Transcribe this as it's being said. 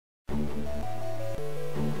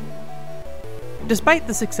Despite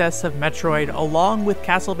the success of Metroid along with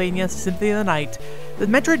Castlevania Symphony of the Night, the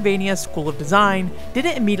Metroidvania school of design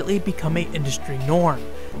didn't immediately become an industry norm.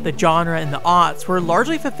 The genre and the aughts were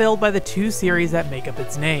largely fulfilled by the two series that make up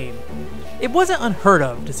its name. It wasn't unheard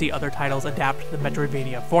of to see other titles adapt the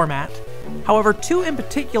Metroidvania format. However, two in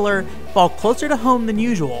particular fall closer to home than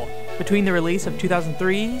usual. Between the release of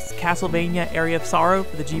 2003's Castlevania Area of Sorrow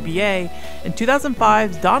for the GBA and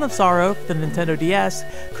 2005's Dawn of Sorrow for the Nintendo DS,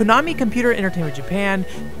 Konami Computer Entertainment Japan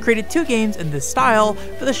created two games in this style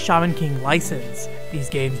for the Shaman King license. These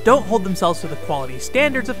games don't hold themselves to the quality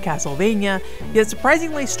standards of Castlevania, yet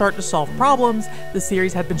surprisingly start to solve problems the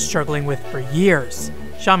series had been struggling with for years.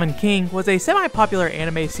 Shaman King was a semi-popular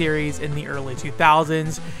anime series in the early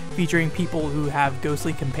 2000s, featuring people who have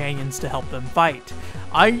ghostly companions to help them fight.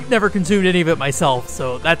 I never consumed any of it myself,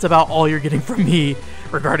 so that's about all you're getting from me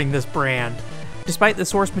regarding this brand. Despite the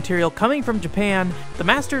source material coming from Japan, the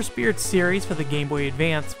Master of Spirits series for the Game Boy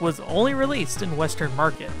Advance was only released in Western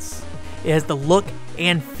markets. It has the look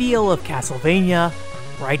and feel of Castlevania,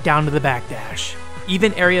 right down to the backdash.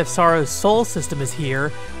 Even Area of Sorrow's soul system is here,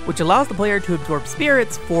 which allows the player to absorb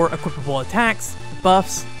spirits for equipable attacks,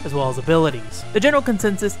 buffs, as well as abilities. The general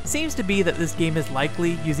consensus seems to be that this game is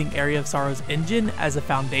likely using Area of Sorrow's engine as a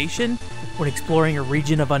foundation. When exploring a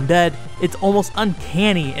region of undead, it's almost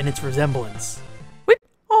uncanny in its resemblance.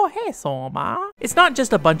 Oh hey Soma. It's not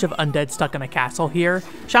just a bunch of undead stuck in a castle here.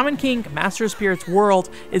 Shaman King Master of Spirits world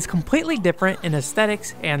is completely different in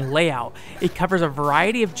aesthetics and layout. It covers a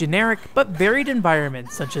variety of generic but varied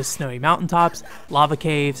environments such as snowy mountaintops, lava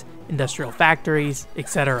caves, industrial factories,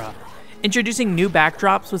 etc. Introducing new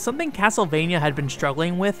backdrops was something Castlevania had been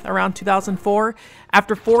struggling with around 2004.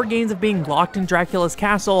 After 4 games of being locked in Dracula's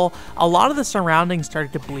castle, a lot of the surroundings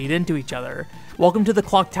started to bleed into each other. Welcome to the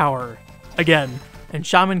Clock Tower. Again. In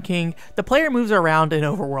Shaman King, the player moves around an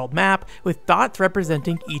overworld map with dots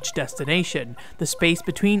representing each destination. The space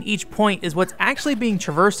between each point is what's actually being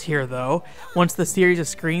traversed here though. Once the series of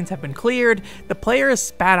screens have been cleared, the player is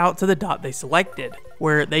spat out to the dot they selected,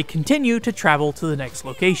 where they continue to travel to the next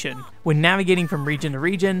location. When navigating from region to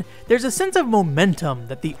region, there's a sense of momentum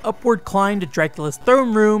that the upward climb to Dracula's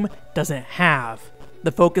throne room doesn't have.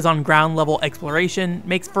 The focus on ground level exploration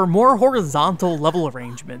makes for more horizontal level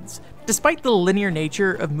arrangements. Despite the linear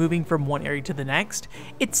nature of moving from one area to the next,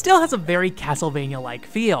 it still has a very Castlevania-like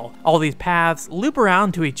feel. All these paths loop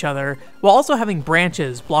around to each other, while also having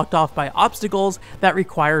branches blocked off by obstacles that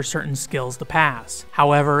require certain skills to pass.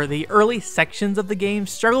 However, the early sections of the game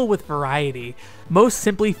struggle with variety. Most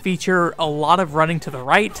simply feature a lot of running to the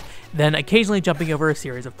right, then occasionally jumping over a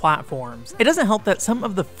series of platforms. It doesn't help that some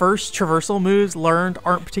of the first traversal moves learned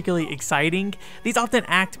aren't particularly exciting. These often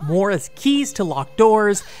act more as keys to lock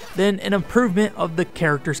doors than an improvement of the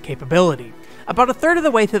character's capability. About a third of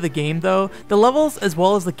the way through the game though, the levels as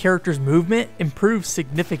well as the character's movement improve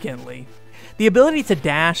significantly. The ability to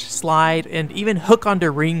dash, slide, and even hook onto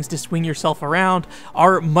rings to swing yourself around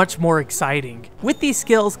are much more exciting. With these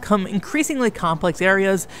skills come increasingly complex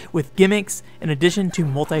areas with gimmicks in addition to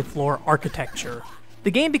multi-floor architecture.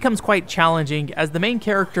 The game becomes quite challenging as the main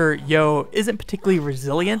character, Yo, isn't particularly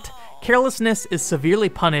resilient. Carelessness is severely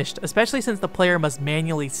punished, especially since the player must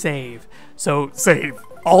manually save. So save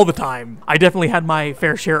all the time. I definitely had my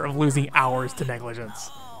fair share of losing hours to negligence.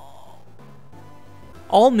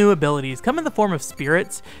 All new abilities come in the form of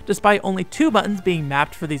spirits, despite only 2 buttons being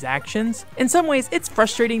mapped for these actions. In some ways, it's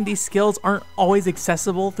frustrating these skills aren't always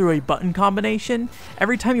accessible through a button combination.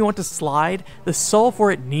 Every time you want to slide, the soul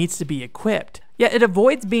for it needs to be equipped. Yet it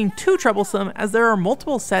avoids being too troublesome as there are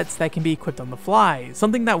multiple sets that can be equipped on the fly,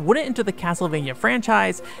 something that wouldn't enter the Castlevania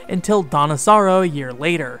franchise until Dawn of Sorrow a year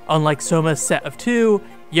later. Unlike Soma's set of 2,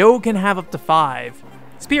 Yo can have up to 5.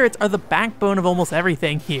 Spirits are the backbone of almost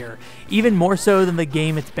everything here, even more so than the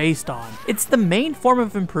game it's based on. It's the main form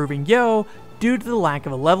of improving Yo due to the lack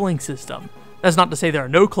of a leveling system. That's not to say there are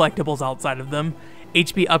no collectibles outside of them.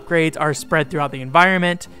 HP upgrades are spread throughout the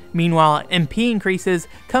environment, meanwhile MP increases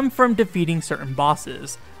come from defeating certain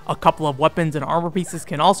bosses. A couple of weapons and armor pieces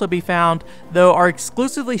can also be found, though are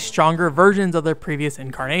exclusively stronger versions of their previous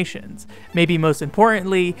incarnations. Maybe most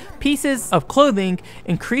importantly, pieces of clothing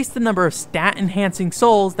increase the number of stat-enhancing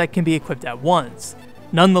souls that can be equipped at once.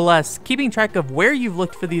 Nonetheless, keeping track of where you've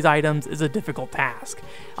looked for these items is a difficult task.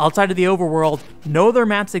 Outside of the overworld, no other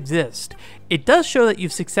maps exist. It does show that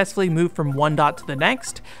you've successfully moved from one dot to the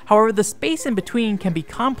next, however the space in between can be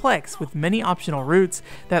complex with many optional routes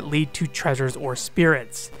that lead to treasures or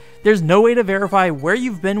spirits. There's no way to verify where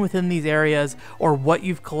you've been within these areas or what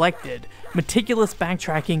you've collected. Meticulous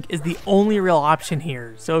backtracking is the only real option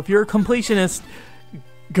here, so if you're a completionist,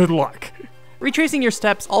 good luck. Retracing your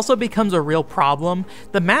steps also becomes a real problem.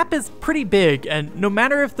 The map is pretty big, and no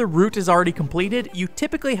matter if the route is already completed, you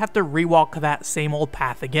typically have to rewalk that same old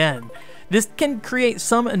path again. This can create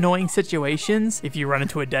some annoying situations. If you run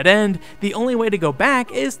into a dead end, the only way to go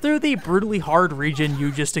back is through the brutally hard region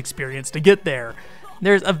you just experienced to get there.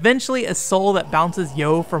 There's eventually a soul that bounces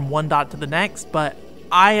Yo from one dot to the next, but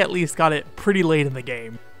I at least got it pretty late in the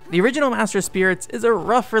game. The original Master of Spirits is a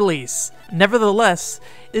rough release. Nevertheless,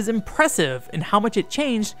 it is impressive in how much it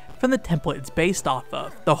changed from the template it's based off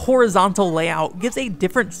of. The horizontal layout gives a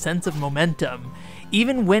different sense of momentum.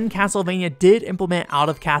 Even when Castlevania did implement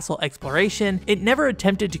out-of-castle exploration, it never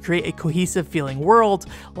attempted to create a cohesive feeling world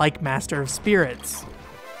like Master of Spirits.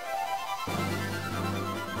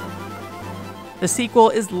 The sequel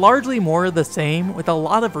is largely more of the same with a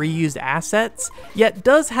lot of reused assets, yet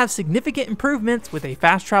does have significant improvements with a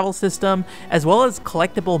fast travel system as well as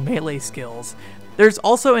collectible melee skills. There's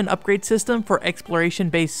also an upgrade system for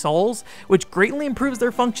exploration-based souls, which greatly improves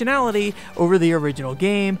their functionality over the original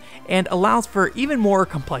game and allows for even more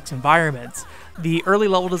complex environments. The early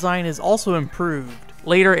level design is also improved.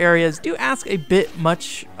 Later areas do ask a bit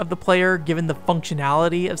much of the player given the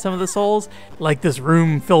functionality of some of the souls, like this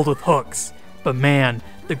room filled with hooks. But man,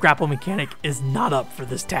 the grapple mechanic is not up for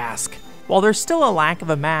this task. While there's still a lack of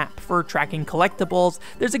a map for tracking collectibles,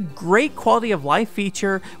 there's a great quality of life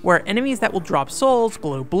feature where enemies that will drop souls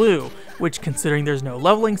glow blue, which, considering there's no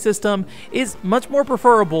leveling system, is much more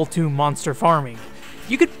preferable to monster farming.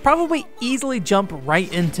 You could probably easily jump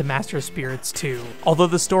right into Master of Spirits 2, although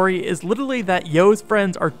the story is literally that Yo's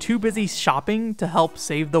friends are too busy shopping to help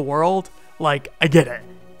save the world. Like, I get it.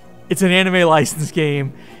 It's an anime licensed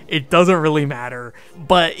game, it doesn't really matter,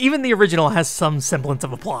 but even the original has some semblance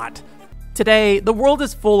of a plot. Today, the world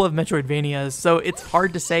is full of Metroidvanias, so it's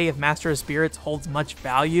hard to say if Master of Spirits holds much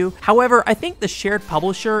value. However, I think the shared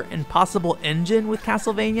publisher and possible engine with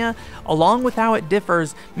Castlevania, along with how it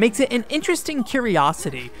differs, makes it an interesting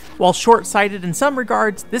curiosity. While short-sighted in some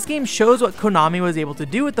regards, this game shows what Konami was able to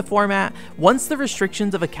do with the format once the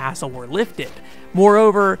restrictions of a castle were lifted.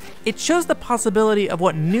 Moreover, it shows the possibility of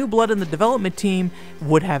what new blood in the development team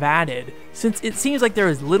would have added, since it seems like there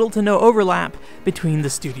is little to no overlap between the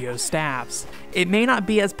studio's staffs. It may not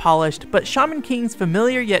be as polished, but Shaman King's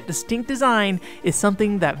familiar yet distinct design is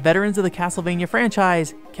something that veterans of the Castlevania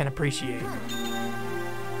franchise can appreciate.